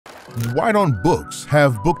Why don't books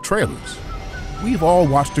have book trailers? We've all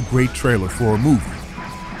watched a great trailer for a movie.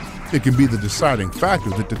 It can be the deciding factor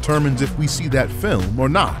that determines if we see that film or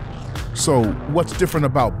not. So, what's different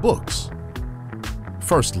about books?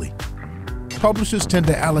 Firstly, publishers tend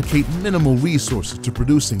to allocate minimal resources to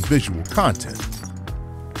producing visual content.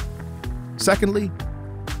 Secondly,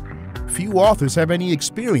 few authors have any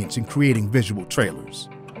experience in creating visual trailers.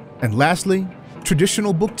 And lastly,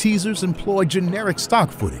 traditional book teasers employ generic stock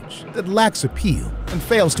footage that lacks appeal and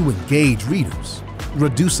fails to engage readers,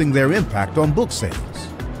 reducing their impact on book sales.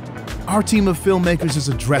 Our team of filmmakers is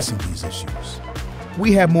addressing these issues.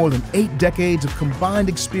 We have more than 8 decades of combined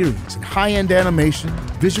experience in high-end animation,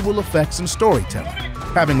 visual effects, and storytelling,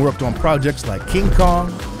 having worked on projects like King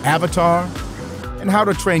Kong, Avatar, and How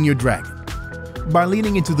to Train Your Dragon. By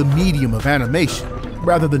leaning into the medium of animation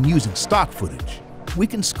rather than using stock footage, we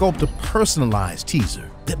can sculpt a personalized teaser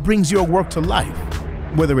that brings your work to life,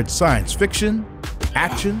 whether it's science fiction,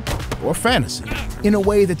 action, or fantasy, in a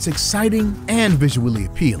way that's exciting and visually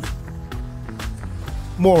appealing.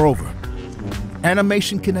 Moreover,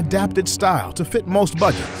 animation can adapt its style to fit most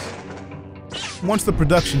budgets. Once the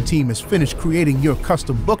production team has finished creating your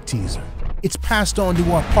custom book teaser, it's passed on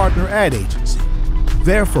to our partner ad agency.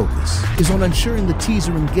 Their focus is on ensuring the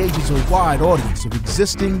teaser engages a wide audience of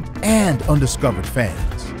existing and undiscovered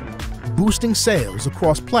fans, boosting sales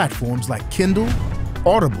across platforms like Kindle,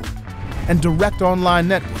 Audible, and direct online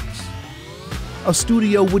networks. A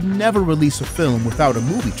studio would never release a film without a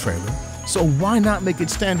movie trailer, so why not make it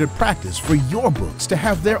standard practice for your books to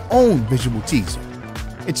have their own visual teaser?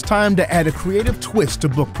 It's time to add a creative twist to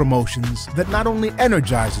book promotions that not only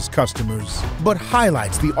energizes customers, but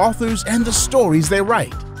highlights the authors and the stories they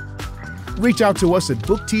write. Reach out to us at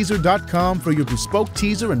bookteaser.com for your bespoke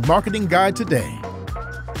teaser and marketing guide today.